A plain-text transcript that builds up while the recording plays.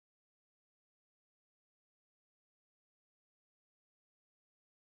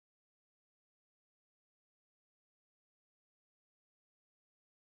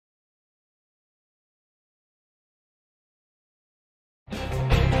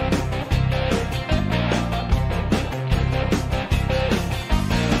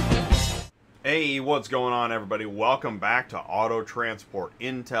Hey, what's going on, everybody? Welcome back to Auto Transport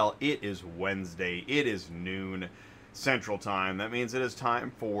Intel. It is Wednesday. It is noon Central Time. That means it is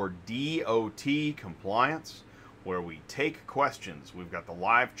time for DOT Compliance, where we take questions. We've got the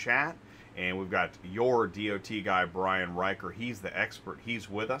live chat, and we've got your DOT guy, Brian Riker. He's the expert. He's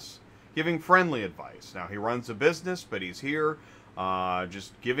with us, giving friendly advice. Now, he runs a business, but he's here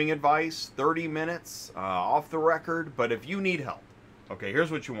just giving advice, 30 minutes off the record. But if you need help, okay,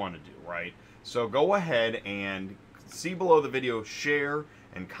 here's what you want to do, right? So go ahead and see below the video, share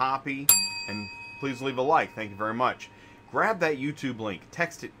and copy, and please leave a like. Thank you very much. Grab that YouTube link,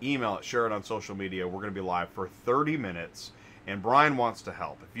 text it, email it, share it on social media. We're going to be live for 30 minutes, and Brian wants to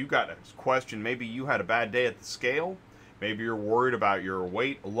help. If you've got a question, maybe you had a bad day at the scale, maybe you're worried about your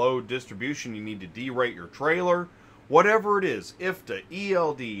weight load distribution, you need to derate your trailer, whatever it is, IFTA,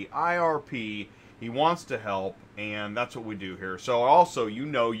 ELD, IRP, he wants to help, and that's what we do here. So also, you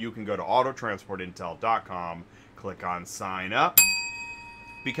know, you can go to autotransportintel.com, click on sign up,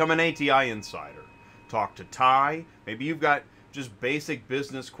 become an ATI insider, talk to Ty. Maybe you've got just basic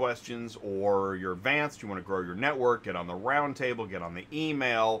business questions, or you're advanced, you want to grow your network, get on the roundtable, get on the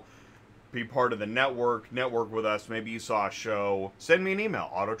email, be part of the network with us. Maybe you saw a show. Send me an email,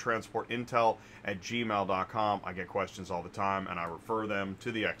 autotransportintel@gmail.com. I get questions all the time, and I refer them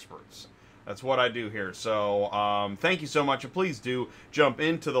to the experts. That's what I do here. So thank you so much, and please do jump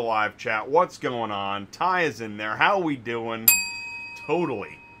into the live chat. What's going on? Ty is in there. How are we doing?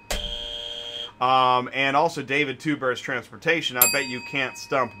 Totally. And also David Two Bears Transportation. I bet you can't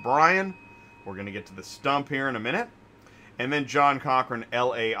stump Brian. We're going to get to the stump here in a minute. And then John Cochran,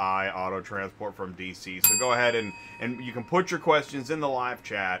 LAI Auto Transport from DC. So go ahead and you can put your questions in the live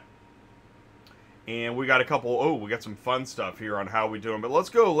chat. And we got a couple, we got some fun stuff here on how we doing. But let's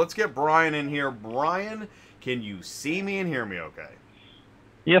go. Let's get Brian in here. Brian, can you see me and hear me okay?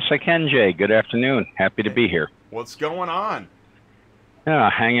 Yes, I can, Jay. Good afternoon. Happy to be here. What's going on? Yeah,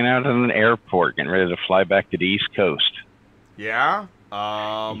 hanging out at an airport, getting ready to fly back to the East Coast. Yeah?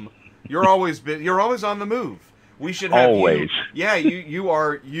 You're always on the move. We should have always. Yeah, you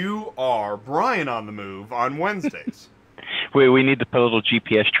are Brian on the move on Wednesdays. We need to put a little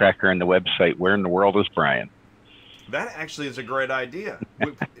GPS tracker on the website. Where in the world is Brian? That actually is a great idea.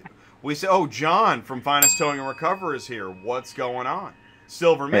 We say, oh, John from Finest Towing and Recover is here. What's going on?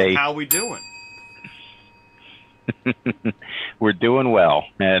 Silverman, hey. How we doing? We're doing well.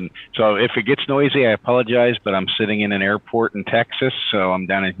 And so if it gets noisy, I apologize, but I'm sitting in an airport in Texas, so I'm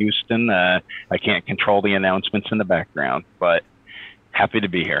down in Houston. I can't control the announcements in the background, but happy to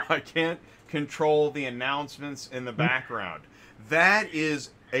be here. I can't control the announcements in the background. That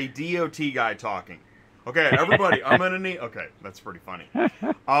is a DOT guy talking. Okay, everybody, I'm gonna need. Okay, that's pretty funny.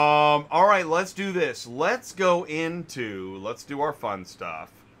 All right, let's do this. Let's do our fun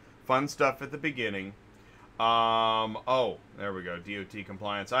stuff. Fun stuff at the beginning. Oh, there we go. DOT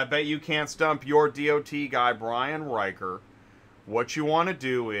compliance. I bet you can't stump your DOT guy, Brian Riker. What you want to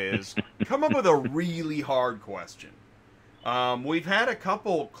do is come up with a really hard question. We've had a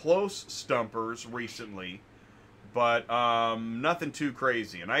couple close stumpers recently, but nothing too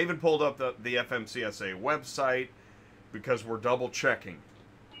crazy. And I even pulled up the FMCSA website because we're double checking.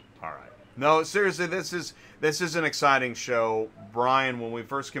 All right. No, seriously, this is an exciting show, Brian. When we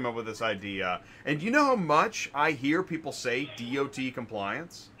first came up with this idea, and you know how much I hear people say DOT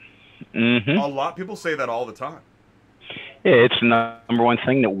compliance. Mm-hmm. A lot of people say that all the time. Yeah, it's the number one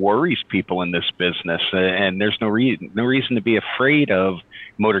thing that worries people in this business, and there's no reason to be afraid of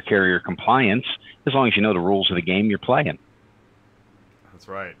motor carrier compliance as long as you know the rules of the game you're playing. That's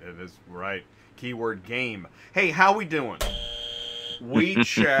right. It is right. Keyword game. Hey, how we doing? We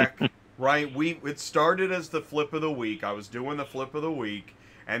check. Right, it started as the flip of the week. I was doing the flip of the week,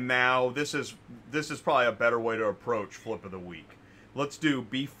 and now this is probably a better way to approach flip of the week. Let's do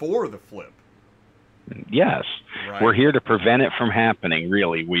before the flip. Yes, right. We're here to prevent it from happening.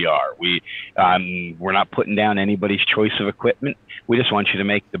 Really, we are. We're not putting down anybody's choice of equipment. We just want you to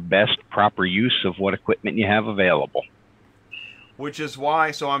make the best proper use of what equipment you have available. Which is why,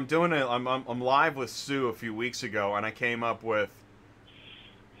 so I'm live with Sue a few weeks ago, and I came up with.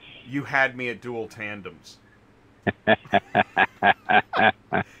 You had me at dual tandems.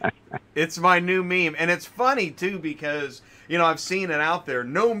 It's my new meme. And it's funny, too, because, you know, I've seen it out there.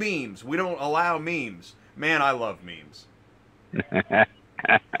 No memes. We don't allow memes. Man, I love memes.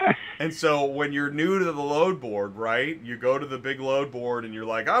 And so when you're new to the load board, right, you go to the big load board and you're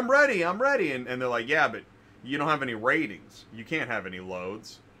like, I'm ready. And they're like, yeah, but you don't have any ratings. You can't have any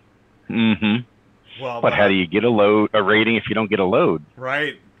loads. Mm-hmm. Well, but how do you get a rating if you don't get a load?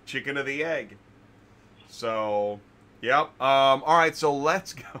 Right. Chicken or the egg. So, yep. All right, so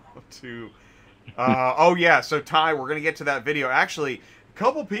let's go to Oh yeah, so Ty, we're gonna get to that video. Actually, a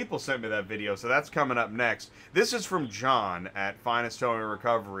couple people sent me that video, so that's coming up next. This is from John at Finest Towing and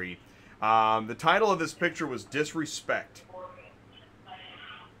Recovery. The title of this picture was Disrespect.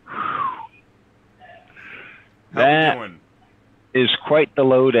 How That we doing? is quite the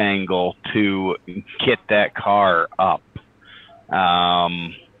load angle to get that car up. I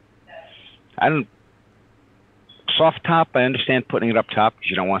don't. Soft top, I understand putting it up top because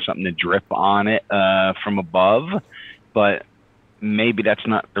you don't want something to drip on it from above, but maybe that's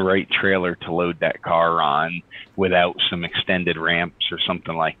not the right trailer to load that car on without some extended ramps or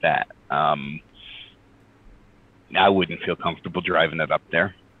something like that. I wouldn't feel comfortable driving it up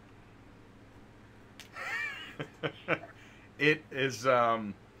there. It is,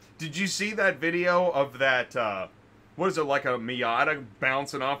 did you see that video of that, what is it, like a Miata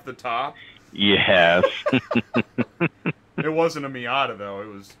bouncing off the top? Yes. It wasn't a Miata, though. It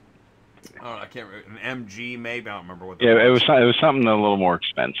was, I can't remember, an MG maybe. I don't remember what that Yeah, it was something a little more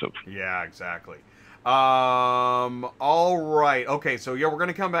expensive. Yeah, exactly. All right. Okay, so yeah, we're going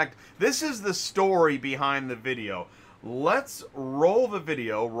to come back. This is the story behind the video. Let's roll the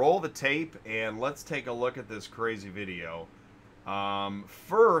video, roll the tape, and let's take a look at this crazy video.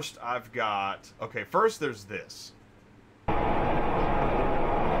 First, I've got... Okay, first there's this.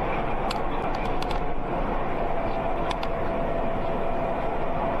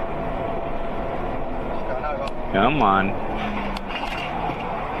 Come on.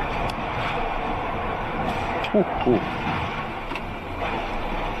 Ooh, ooh.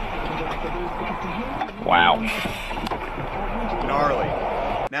 Wow. Gnarly.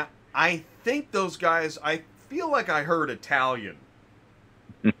 Now, I think those guys, I feel like I heard Italian.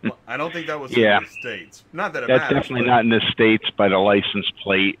 I don't think that was Yeah. in the States. Not that it That's matters. definitely not in the States by the license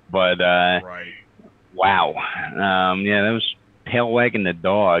plate, but Right. wow. Yeah, that was tail wagging the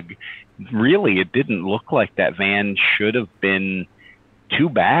dog. Really, it didn't look like that van should have been too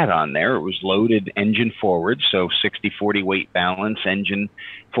bad on there. It was loaded engine forward, so 60-40 weight balance, engine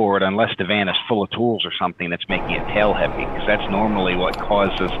forward, unless the van is full of tools or something that's making it tail heavy, because that's normally what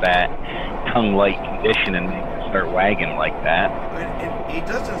causes that tongue light condition and makes it start wagging like that. And it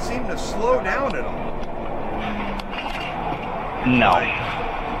doesn't seem to slow down at all. No.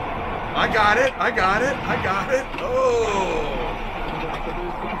 I got it. I got it. I got it. Oh.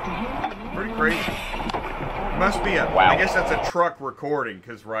 Pretty crazy. Must be a... Wow. I guess that's a truck recording,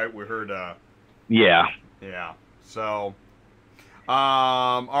 because, right, we heard... Yeah. Yeah. So...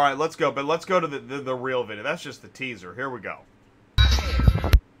 all right, let's go. But let's go to the real video. That's just the teaser. Here we go.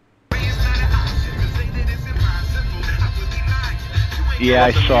 Yeah,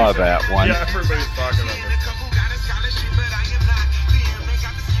 I saw that one. Yeah, everybody's talking about this.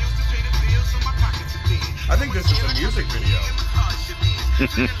 I think this is a music video.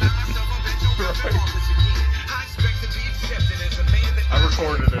 Right. I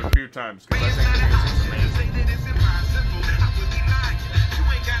recorded it a few times because I think the music's amazing.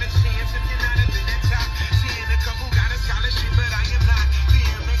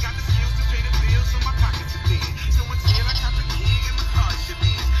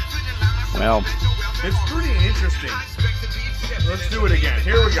 Well, It's pretty interesting. Let's do it again.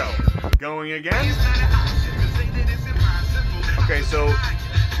 Here we go. Going again. Okay, so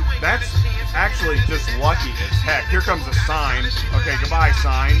that's actually just lucky as heck. Here comes a sign. Okay, goodbye,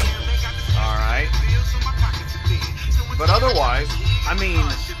 sign. All right. But otherwise, I mean,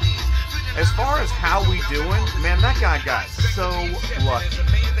 as far as how we doing, man, that guy got so lucky.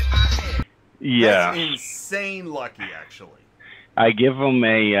 yeah. That's insane lucky, actually. I give him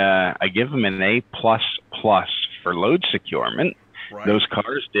an A++ for load securement. Right. Those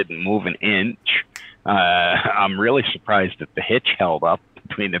cars didn't move an inch. I'm really surprised that the hitch held up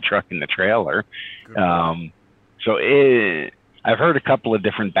between the truck and the trailer. I've heard a couple of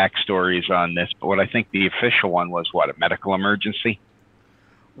different backstories on this, but what I think the official one was, what, a medical emergency?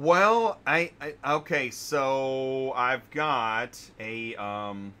 Well, okay, so I've got a,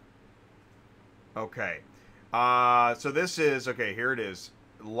 okay. So this is, okay, here it is.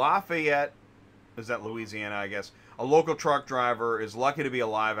 Lafayette, is that Louisiana, I guess? A local truck driver is lucky to be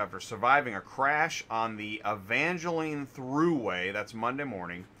alive after surviving a crash on the Evangeline Thruway. That's Monday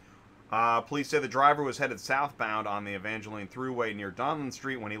morning. Police say the driver was headed southbound on the Evangeline Thruway near Donlan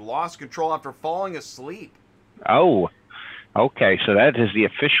Street when he lost control after falling asleep. Oh, okay. So that is the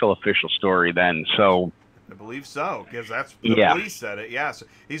official story then. So I believe so, because that's the police said it. Yes,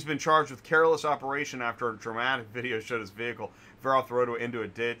 he's been charged with careless operation after a dramatic video showed his vehicle veer off the road into a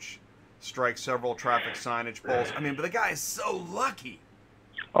ditch, strike several traffic signage poles. I mean, but the guy is so lucky.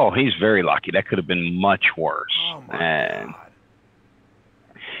 Oh, he's very lucky. That could have been much worse. Oh my God.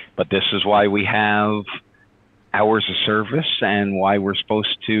 But this is why we have hours of service and why we're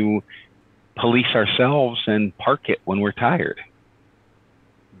supposed to police ourselves and park it when we're tired.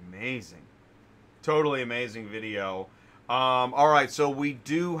 Amazing. Totally amazing video. All right, so we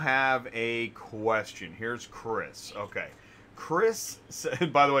do have a question. Here's Chris. Okay. Chris,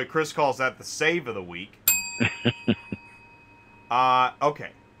 by the way, Chris calls that the save of the week.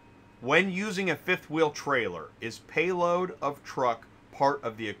 Okay. When using a fifth wheel trailer, is payload of truck part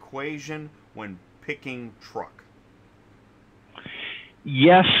of the equation when picking truck?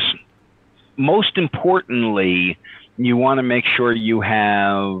 Yes. Most importantly, you want to make sure you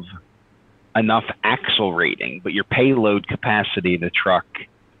have enough axle rating, but your payload capacity of the truck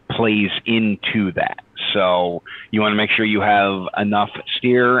plays into that. So you want to make sure you have enough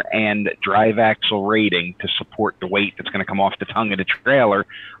steer and drive axle rating to support the weight that's going to come off the tongue of the trailer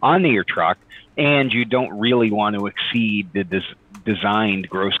onto your truck, and you don't really want to exceed the designed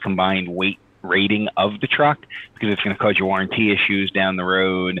gross combined weight rating of the truck, because it's going to cause you warranty issues down the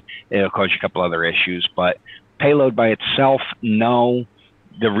road. It'll cause you a couple other issues. But payload by itself, no.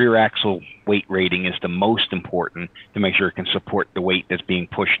 The rear axle weight rating is the most important to make sure it can support the weight that's being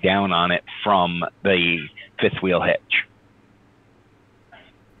pushed down on it from the fifth wheel hitch.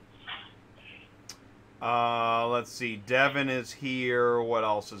 Let's see. Devin is here. What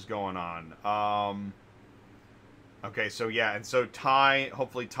else is going on? Okay, so yeah, and so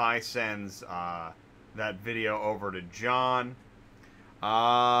hopefully Ty sends that video over to John.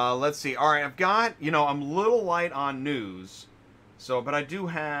 Let's see. All right, I've got, I'm a little light on news. So, but I do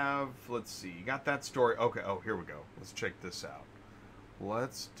have, let's see, you got that story. Okay, oh, here we go. Let's check this out. I'm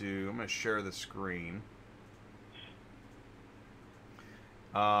going to share the screen.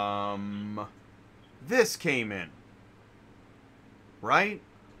 This came in, right?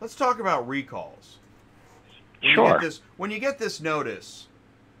 Let's talk about recalls. Sure. When you get this notice,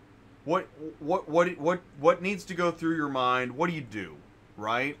 what needs to go through your mind? What do you do,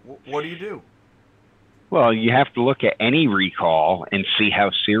 right? What do you do? Well, you have to look at any recall and see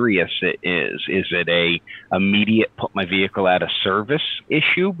how serious it is. Is it a immediate put my vehicle out of service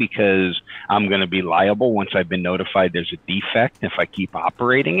issue because I'm going to be liable once I've been notified there's a defect if I keep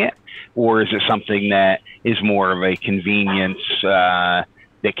operating it? Or is it something that is more of a convenience that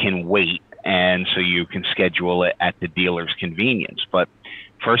can wait, and so you can schedule it at the dealer's convenience? But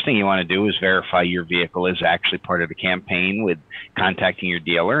first thing you want to do is verify your vehicle is actually part of the campaign with contacting your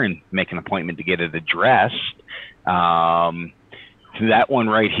dealer and make an appointment to get it addressed. That one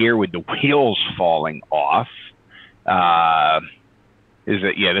right here with the wheels falling off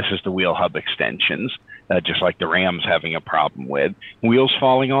this is the wheel hub extensions, just like the Ram's having a problem with. Wheels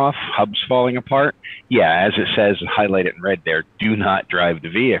falling off, hubs falling apart. Yeah, as it says, highlighted in red there, do not drive the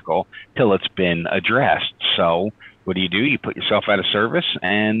vehicle till it's been addressed. So what do? You put yourself out of service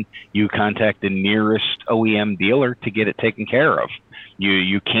and you contact the nearest OEM dealer to get it taken care of.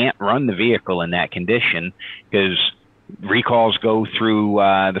 You can't run the vehicle in that condition because recalls go through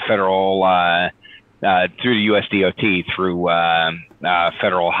the federal, through the US DOT, through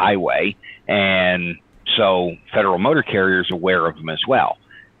federal highway. And so federal motor carriers are aware of them as well.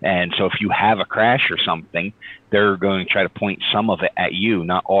 And so if you have a crash or something, they're going to try to point some of it at you,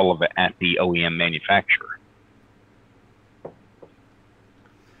 not all of it at the OEM manufacturer.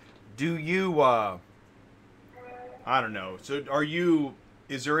 Do you, I don't know, so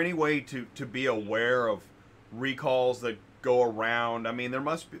is there any way to be aware of recalls that go around? I mean, there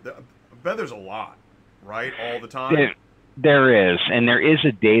must be, I bet there's a lot, right, all the time? There is, and there is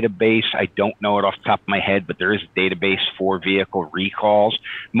a database. I don't know it off the top of my head, but there is a database for vehicle recalls.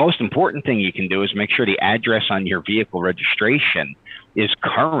 Most important thing you can do is make sure the address on your vehicle registration is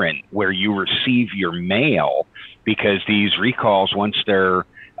current where you receive your mail, because these recalls, once they're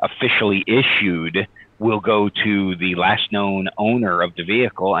officially issued, will go to the last known owner of the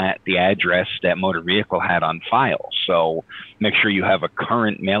vehicle at the address that motor vehicle had on file. So make sure you have a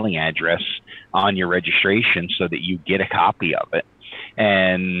current mailing address on your registration so that you get a copy of it.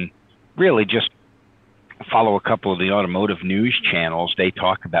 And really just follow a couple of the automotive news channels. They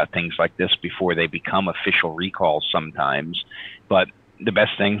talk about things like this before they become official recalls sometimes. But the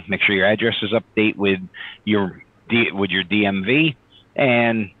best thing, make sure your address is update with your DMV,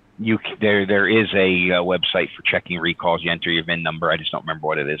 and there is a website for checking recalls. You enter your VIN number. I just don't remember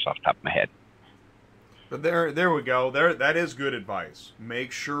what it is off the top of my head. But there we go. That is good advice.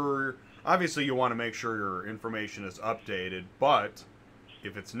 Make sure, obviously you want to make sure your information is updated, but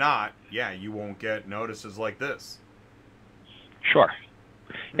if it's not, yeah, you won't get notices like this. Sure.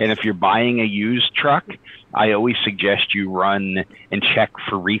 And if you're buying a used truck, I always suggest you run and check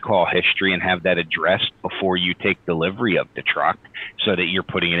for recall history and have that addressed before you take delivery of the truck so that you're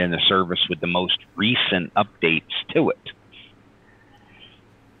putting it in the service with the most recent updates to it.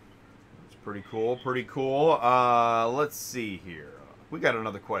 That's pretty cool, pretty cool. Let's see here. We got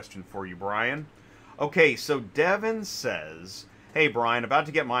another question for you, Brian. Okay, so Devin says, hey, Brian, about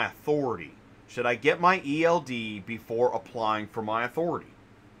to get my authority. Should I get my ELD before applying for my authority?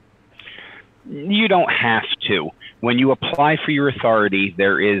 You don't have to. When you apply for your authority,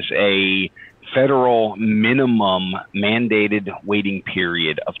 there is a federal minimum mandated waiting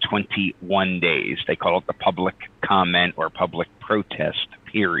period of 21 days. They call it the public comment or public protest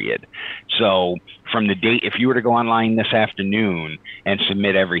period. So from the date, if you were to go online this afternoon and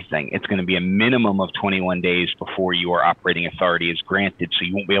submit everything, it's going to be a minimum of 21 days before your operating authority is granted. So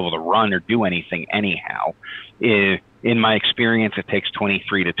you won't be able to run or do anything anyhow. In my experience, it takes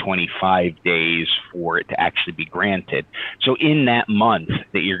 23 to 25 days for it to actually be granted. So in that month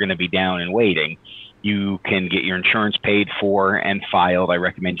that you're going to be down and waiting, you can get your insurance paid for and filed. I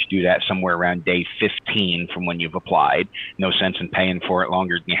recommend you do that somewhere around day 15 from when you've applied. No sense in paying for it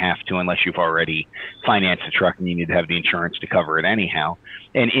longer than you have to unless you've already financed the truck and you need to have the insurance to cover it anyhow.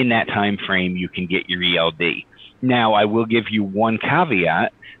 And in that time frame, you can get your ELD. Now, I will give you one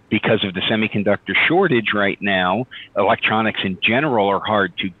caveat. Because of the semiconductor shortage right now, electronics in general are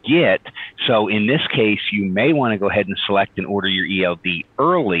hard to get. So in this case, you may want to go ahead and select and order your ELD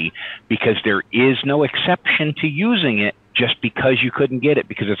early because there is no exception to using it just because you couldn't get it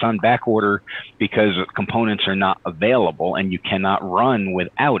because it's on back order because components are not available and you cannot run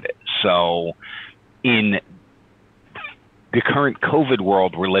without it. So in the current COVID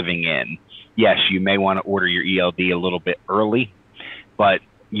world we're living in, yes, you may want to order your ELD a little bit early, but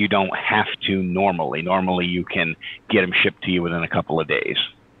you don't have to normally. Normally, you can get them shipped to you within a couple of days.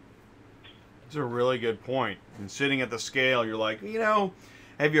 That's a really good point. And sitting at the scale, you're like, you know,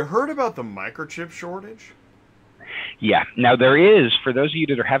 have you heard about the microchip shortage? Yeah. Now, there is, for those of you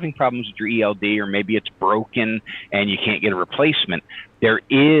that are having problems with your ELD or maybe it's broken and you can't get a replacement, there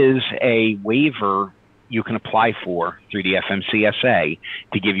is a waiver you can apply for through the FMCSA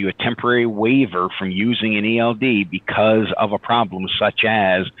to give you a temporary waiver from using an ELD because of a problem such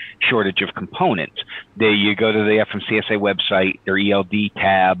as shortage of components. You go to the FMCSA website, their ELD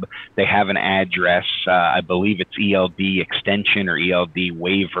tab, they have an address, I believe it's ELD extension or ELD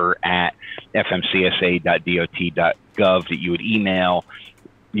waiver at fmcsa.dot.gov that you would email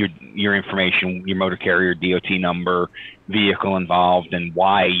your information, your motor carrier, DOT number, vehicle involved, and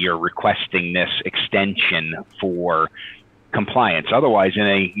why you're requesting this extension for compliance. Otherwise, in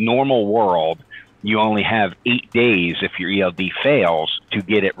a normal world, you only have 8 days if your ELD fails to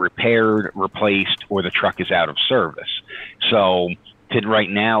get it repaired, replaced, or the truck is out of service. So right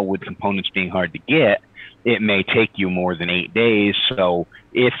now, with components being hard to get, it may take you more than 8 days. So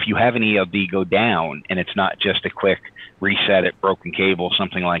if you have an ELD go down and it's not just a quick reset it, broken cable,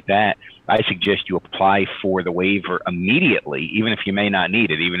 something like that, I suggest you apply for the waiver immediately, even if you may not need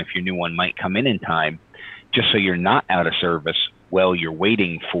it, even if your new one might come in time, just so you're not out of service while you're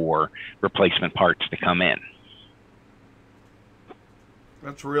waiting for replacement parts to come in.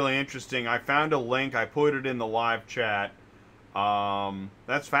 That's really interesting. I found a link. I put it in the live chat.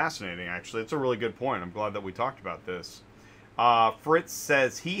 That's fascinating, actually. It's a really good point. I'm glad that we talked about this. Fritz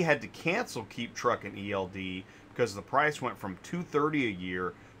says he had to cancel Keep Truck and ELD because the price went from $230 a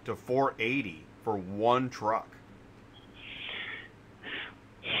year to $480 for one truck.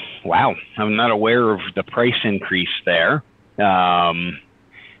 Wow, I'm not aware of the price increase there.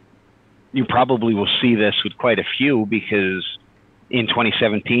 You probably will see this with quite a few because in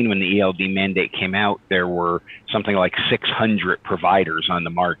 2017, when the ELD mandate came out, there were something like 600 providers on the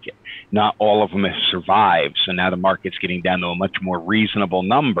market. Not all of them have survived, so now the market's getting down to a much more reasonable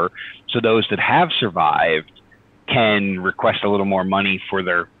number. So those that have survived can request a little more money for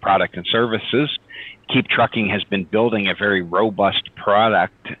their product and services. Keep Trucking has been building a very robust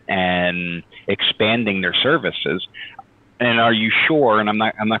product and expanding their services. And are you sure, and I'm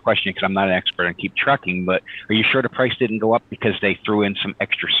not questioning because I'm not an expert on Keep Trucking, but are you sure the price didn't go up because they threw in some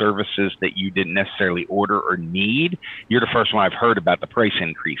extra services that you didn't necessarily order or need? You're the first one I've heard about the price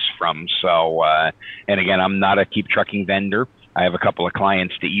increase from. So, and again, I'm not a Keep Trucking vendor. I have a couple of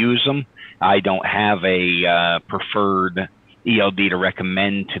clients that use them. I don't have a preferred ELD to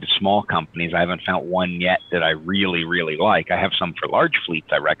recommend to the small companies. I haven't found one yet that I really, really like. I have some for large fleets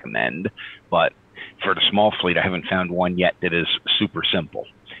I recommend, but for the small fleet, I haven't found one yet that is super simple.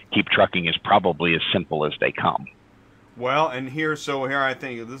 Keep Trucking is probably as simple as they come. Well, and here I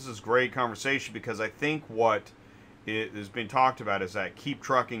think this is great conversation because I think what it has been talked about is that Keep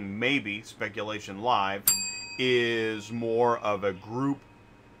Trucking, maybe, speculation live, is more of a group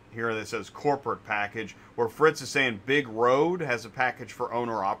here that says corporate package, where Fritz is saying Big Road has a package for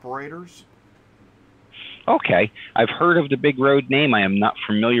owner-operators. Okay, I've heard of the Big Road name. I am not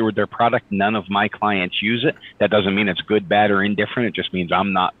familiar with their product. None of my clients use it. That doesn't mean it's good, bad, or indifferent. It just means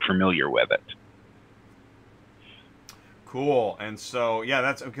I'm not familiar with it. Cool. And so, yeah,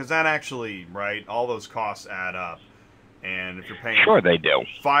 that's because that actually, right, all those costs add up. And if you're paying Sure they do.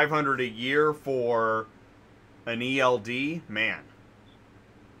 $500 a year for an ELD, man.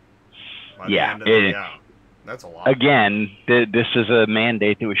 Yeah, yeah, that's a lot. Again, this is a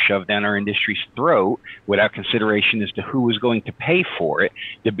mandate that was shoved down our industry's throat without consideration as to who was going to pay for it.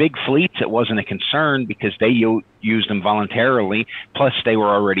 The big fleets, it wasn't a concern because they used them voluntarily. Plus, they were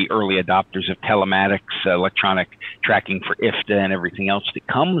already early adopters of telematics, electronic tracking for IFTA, and everything else that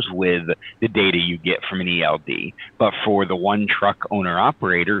comes with the data you get from an ELD. But for the one truck owner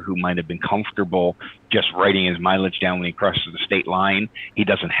operator who might have been comfortable just writing his mileage down when he crosses the state line, he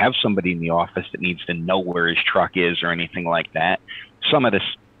doesn't have somebody in the office that needs to know where his truck is or anything like that. Some of this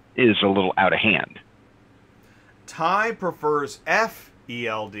is a little out of hand. Ty prefers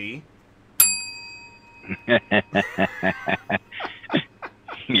FELD.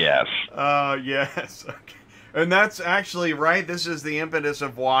 Yes. Yes. Okay. And that's actually, right, this is the impetus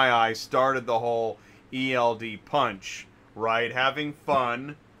of why I started the whole ELD punch, right? Having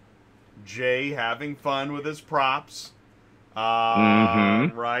fun. Jay having fun with his props.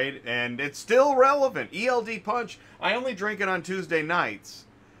 Right? And it's still relevant. ELD punch. I only drink it on Tuesday nights.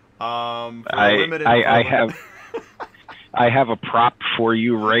 I have a prop for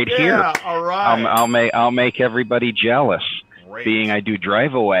you right here. Yeah, all right. I'll make everybody jealous. Great. Being I do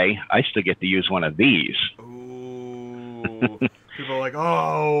drive away, I still get to use one of these. Ooh. People are like,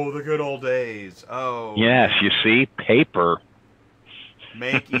 oh, the good old days. Oh. Yes, man. you see, paper.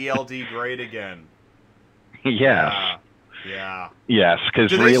 Make ELD great again. Yes. Yeah. Yes,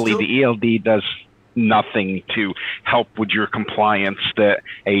 because really the ELD does nothing to help with your compliance that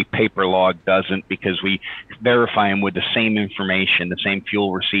a paper log doesn't, because we verify them with the same information, the same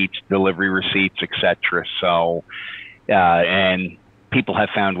fuel receipts, delivery receipts, etc. So, and people have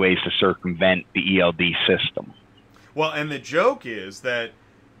found ways to circumvent the ELD system. Well, and the joke is that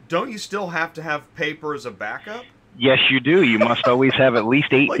don't you still have to have paper as a backup? Yes, you do. You must always have at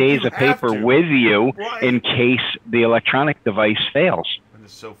least 8 days of paper with you in case the electronic device fails. That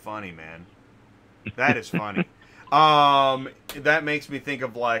is so funny, man. That is funny. That makes me think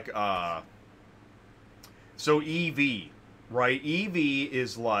of like, so EV, right? EV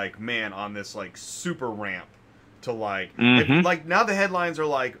is like, man, on this like super ramp to like, like now the headlines are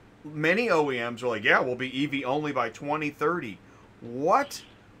like, many OEMs are like, yeah, we'll be EV only by 2030. What?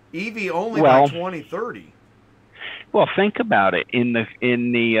 EV only by 2030? Well, think about it. In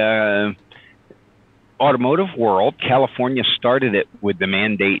the automotive world, California started it with the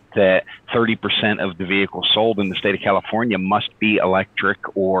mandate that 30% of the vehicles sold in the state of California must be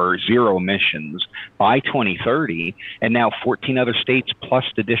electric or zero emissions by 2030. And now 14 other states plus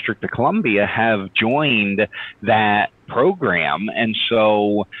the District of Columbia have joined that program. And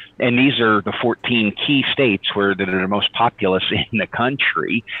so, and these are the 14 key states where that are the most populous in the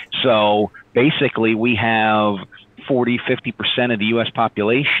country. So basically we have 40–50% of the U.S.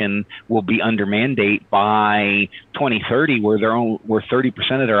 population will be under mandate by 2030, where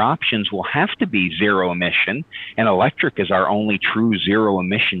 30% of their options will have to be zero emission, and electric is our only true zero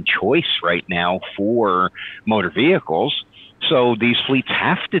emission choice right now for motor vehicles. So these fleets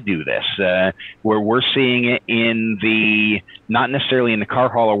have to do this. Where we're seeing it in the, not necessarily in the car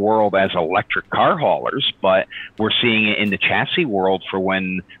hauler world as electric car haulers, but we're seeing it in the chassis world for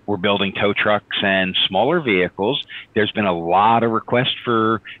when we're building tow trucks and smaller vehicles. There's been a lot of requests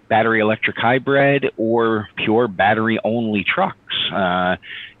for battery electric hybrid or pure battery only trucks.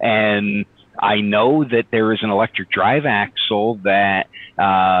 And I know that there is an electric drive axle that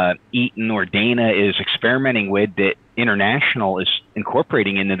Eaton or Dana is experimenting with that International is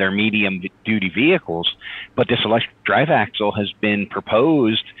incorporating into their medium duty vehicles, but this electric drive axle has been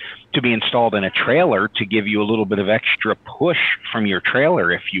proposed to be installed in a trailer to give you a little bit of extra push from your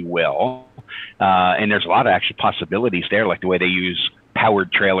trailer, if you will. And there's a lot of actual possibilities there, like the way they use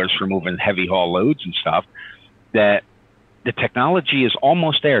powered trailers for moving heavy haul loads and stuff, that the technology is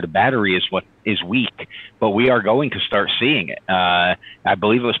almost there. The battery is what is weak, but we are going to start seeing it. I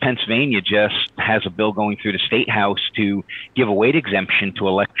believe it was Pennsylvania just has a bill going through the state house to give a weight exemption to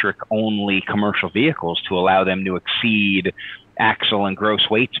electric only commercial vehicles to allow them to exceed axle and gross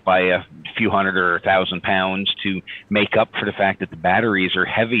weights by a few hundred or 1,000 pounds to make up for the fact that the batteries are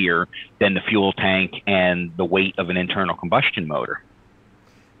heavier than the fuel tank and the weight of an internal combustion motor.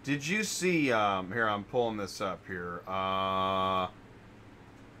 Did you see, here, I'm pulling this up here.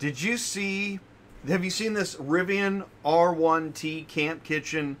 Did you see, have you seen this Rivian R1T camp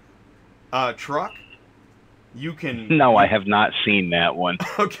kitchen truck? You can... No, I have not seen that one.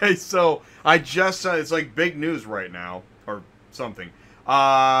 Okay, so I just saw, it's like big news right now, or something.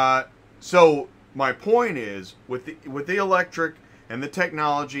 So my point is, with the electric and the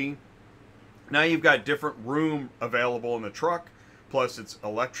technology, now you've got different room available in the truck. Plus, it's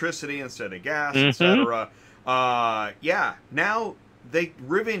electricity instead of gas, etc. Yeah, now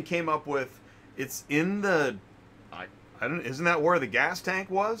Rivian came up with, it's in the, I don't, isn't that where the gas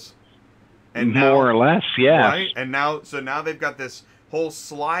tank was? And now, more or less, yeah. Right, and now, so now they've got this whole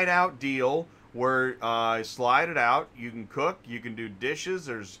slide out deal where slide it out. You can cook, you can do dishes.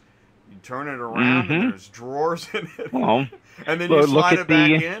 You turn it around, and there's drawers in it, and then you slide it back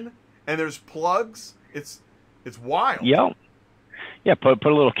in, and there's plugs. It's wild. Yep. Yeah, put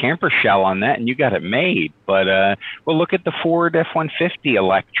a little camper shell on that, and you got it made. But well, look at the Ford F-150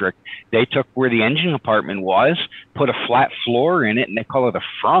 electric. They took where the engine compartment was, put a flat floor in it, and they call it a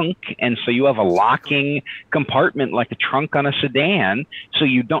frunk. And so you have a locking compartment like a trunk on a sedan. So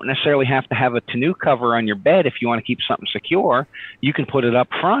you don't necessarily have to have a tonneau cover on your bed if you want to keep something secure. You can put it up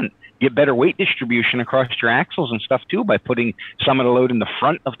front. Get better weight distribution across your axles and stuff too by putting some of the load in the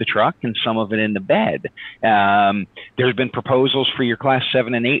front of the truck and some of it in the bed. There's been proposals for your Class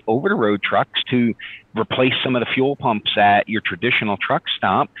 7 and 8 over-the-road trucks to replace some of the fuel pumps at your traditional truck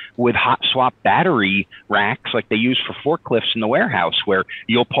stop with hot swap battery racks like they use for forklifts in the warehouse, where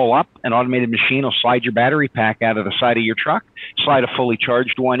you'll pull up, an automated machine will slide your battery pack out of the side of your truck, slide a fully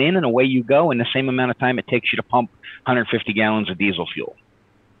charged one in, and away you go in the same amount of time it takes you to pump 150 gallons of diesel fuel.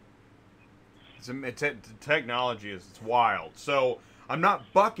 Technology it's wild. So I'm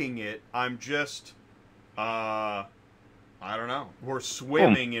not bucking it. I'm just, I don't know. We're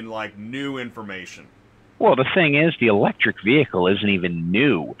swimming in like new information. Well, the thing is, the electric vehicle isn't even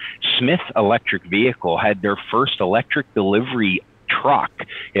new. Smith Electric Vehicle had their first electric delivery truck.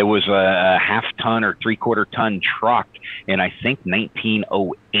 It was a half-ton or three-quarter-ton truck in, I think,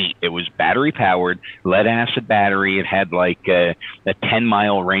 1908. It was battery-powered, lead-acid battery. It had like a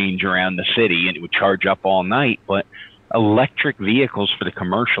 10-mile range around the city, and it would charge up all night. But electric vehicles for the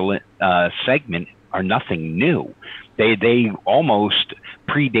commercial segment are nothing new. They almost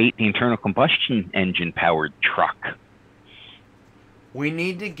predate the internal combustion engine-powered truck. We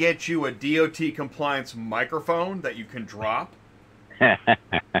need to get you a DOT compliance microphone that you can drop.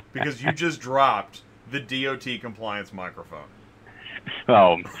 Because you just dropped the DOT compliance microphone.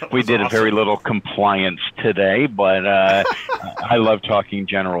 Well, we did awesome. A very little compliance today, but I love talking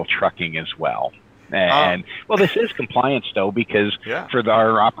general trucking as well. And well, this is compliance though, because for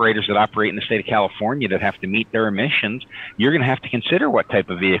our operators that operate in the state of California that have to meet their emissions, you're going to have to consider what type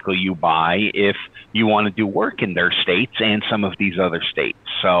of vehicle you buy if you want to do work in their states and some of these other states.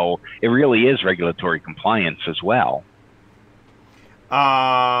 So it really is regulatory compliance as well.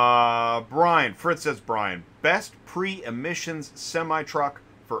 Brian, Fritz says, Brian, best pre-emissions semi-truck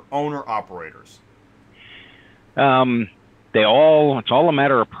for owner-operators. It's all a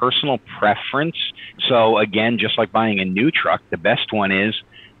matter of personal preference. So again, just like buying a new truck, the best one is,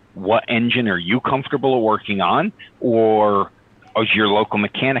 what engine are you comfortable working on, or is your local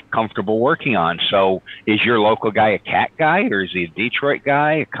mechanic comfortable working on? So is your local guy a Cat guy, or is he a Detroit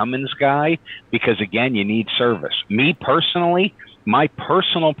guy, a Cummins guy? Because again, you need service. Me personally, my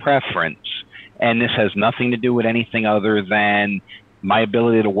personal preference, and this has nothing to do with anything other than my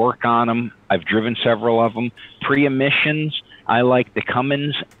ability to work on them. I've driven several of them. Pre-emissions, I like the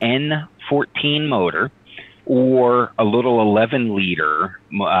Cummins N14 motor or a little 11-liter,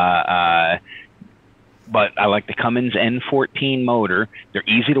 but I like the Cummins N14 motor. They're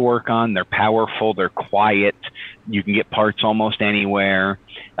easy to work on. They're powerful. They're quiet. You can get parts almost anywhere.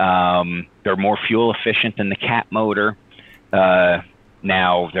 They're more fuel efficient than the Cat motor.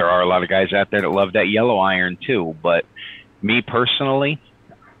 Now, there are a lot of guys out there that love that yellow iron too, but me personally,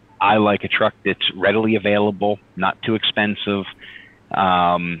 I like a truck that's readily available, not too expensive.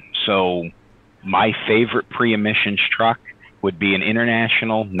 So my favorite pre-emissions truck would be an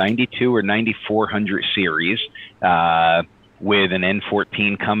International 92 or 9400 series with an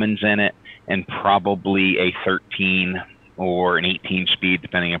N14 Cummins in it, and probably a 13 or an 18 speed,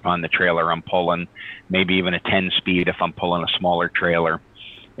 depending upon the trailer I'm pulling, maybe even a 10 speed if I'm pulling a smaller trailer.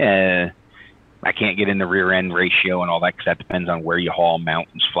 I can't get in the rear end ratio and all that because that depends on where you haul,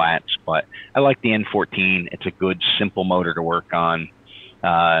 mountains, flats, but I like the N14. It's a good, simple motor to work on.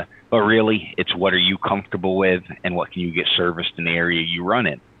 But really, it's what are you comfortable with and what can you get serviced in the area you run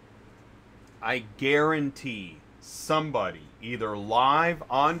in. I guarantee somebody, either live,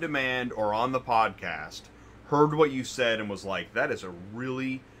 on demand, or on the podcast, heard what you said and was like, that's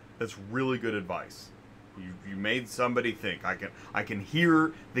really good advice. You made somebody think. I can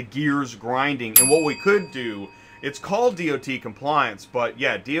hear the gears grinding. And what we could do, it's called DOT compliance, but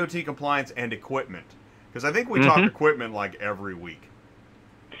yeah, DOT compliance and equipment. Because I think we talk equipment like every week.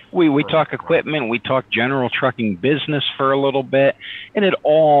 We talk equipment, we talk general trucking business for a little bit, and it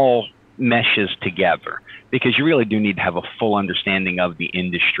all meshes together because you really do need to have a full understanding of the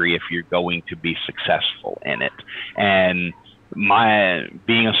industry if you're going to be successful in it. And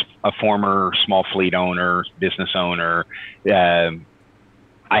being a former small fleet owner, business owner, I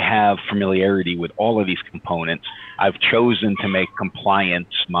have familiarity with all of these components. I've chosen to make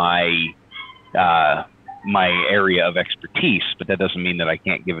compliance my area of expertise, but that doesn't mean that I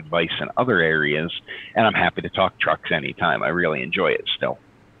can't give advice in other areas. And I'm happy to talk trucks anytime. I really enjoy it still.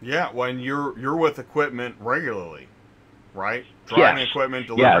 Yeah, when you're with equipment regularly, right? Driving equipment,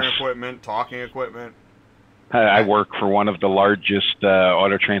 delivering equipment, talking equipment. I work for one of the largest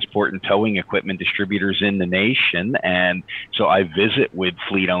auto transport and towing equipment distributors in the nation, and so I visit with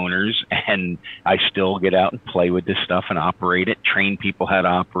fleet owners, and I still get out and play with this stuff and operate it, train people how to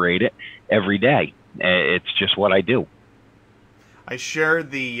operate it every day. It's just what I do. I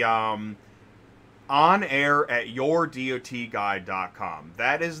shared the on air at YourDOTGuy.com.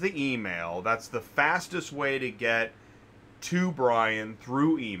 That is the email. That's the fastest way to get to Brian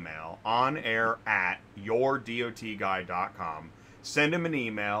through email, on air at YourDOTGuy.com. Send him an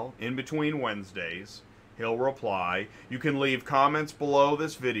email in between Wednesdays. He'll reply. You can leave comments below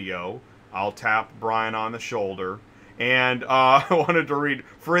this video. I'll tap Brian on the shoulder. And I wanted to read,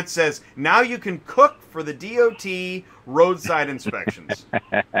 Fritz says, now you can cook for the DOT roadside inspections.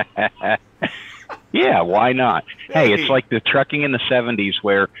 Yeah, why not? Hey, it's like the trucking in the 70s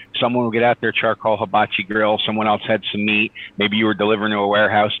where someone would get out their charcoal hibachi grill, someone else had some meat, maybe you were delivering to a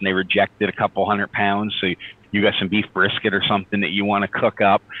warehouse and they rejected a couple 100 pounds, so you got some beef brisket or something that you want to cook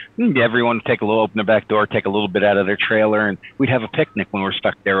up. Everyone would take a little, open the back door, take a little bit out of their trailer, and we'd have a picnic when we're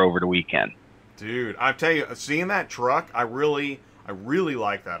stuck there over the weekend. Dude, I tell you, seeing that truck, I really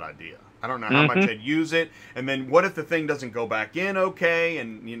like that idea. I don't know how much I'd use it. And then what if the thing doesn't go back in okay?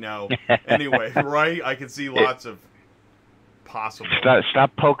 And, you know, anyway, right? I can see lots of possible.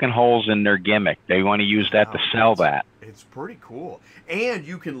 Stop poking holes in their gimmick. They want to use that to sell that. It's pretty cool. And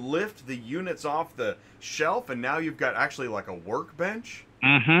you can lift the units off the shelf, and now you've got actually like a workbench.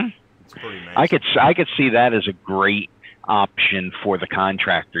 It's pretty amazing. I could see that as a great option for the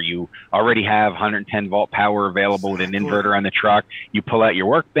contractor. You already have 110-volt power available with an inverter on the truck. You pull out your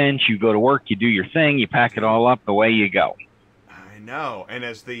workbench, you go to work, you do your thing, you pack it all up, away you go. I know. And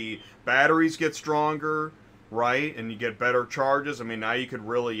as the batteries get stronger, right, and you get better charges, I mean, now you could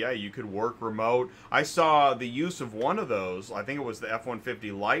really, you could work remote. I saw the use of one of those, I think it was the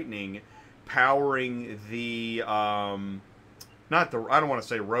F-150 Lightning, powering the, not the, I don't want to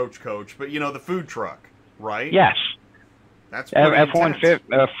say roach coach, but, you know, the food truck, right? Yes. That's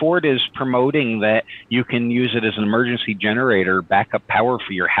F-150. Ford is promoting that you can use it as an emergency generator, backup power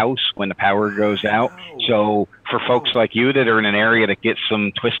for your house when the power goes out. So for folks like you that are in an area that gets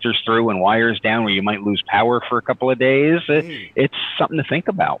some twisters through and wires down where you might lose power for a couple of days, it's something to think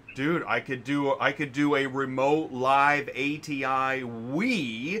about. Dude, I could do a remote live ATI.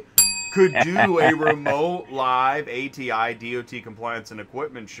 We could do a remote live ATI DOT Compliance and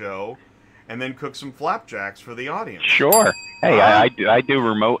Equipment Show, and then cook some flapjacks for the audience. Sure. Hey, I do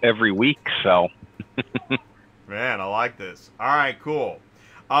remote every week, so. Man, I like this. All right, cool.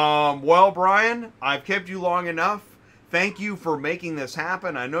 Well, Brian, I've kept you long enough. Thank you for making this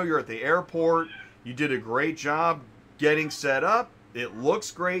happen. I know you're at the airport. You did a great job getting set up. It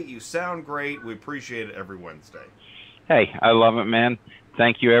looks great. You sound great. We appreciate it every Wednesday. Hey, I love it, man.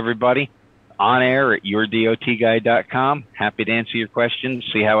 Thank you, everybody. On air at YourDOTGuy.com. Happy to answer your questions,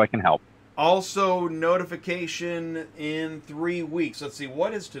 see how I can help. Also, notification in 3 weeks. Let's see,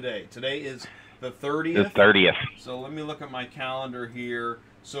 what is today? Today is the 30th? The 30th. So let me look at my calendar here.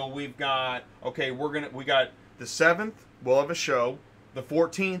 So we've got, okay, we got the 7th, we'll have a show. The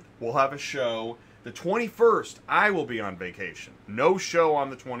 14th, we'll have a show. The 21st, I will be on vacation. No show on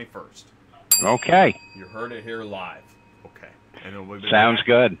the 21st. Okay. You heard it here live. Okay. And we'll be Sounds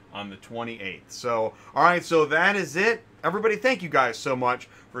good. On the 28th. So, all right, so that is it. Everybody, thank you guys so much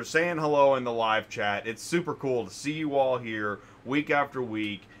for saying hello in the live chat. It's super cool to see you all here week after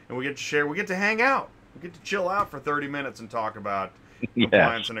week, and we get to share, we get to hang out. We get to chill out for 30 minutes and talk about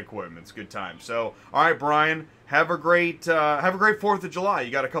compliance and equipment. It's a good time. So, all right, Brian, have a great 4th of July.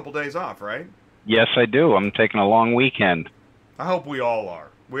 You got a couple days off, right? Yes, I do. I'm taking a long weekend. I hope we all are.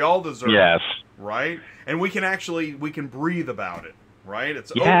 We all deserve yes. it, right? And we can breathe about it, right?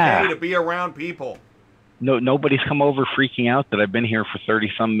 It's yeah. okay to be around people. No, nobody's come over freaking out that I've been here for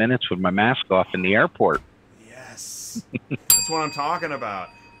 30-some minutes with my mask off in the airport. Yes. That's what I'm talking about.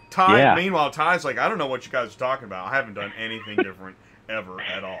 Ty, yeah. Meanwhile, Ty's like, I don't know what you guys are talking about. I haven't done anything different ever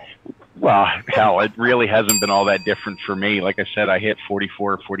at all. Well, hell, it really hasn't been all that different for me. Like I said, I hit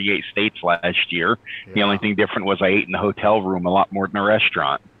 44 or 48 states last year. Yeah. The only thing different was I ate in the hotel room a lot more than a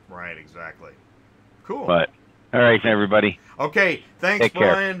restaurant. Right, exactly. Cool. But, all right, everybody. Okay, thanks, Take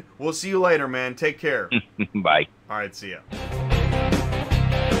Brian. Care. We'll see you later, man. Take care. Bye. All right, see ya.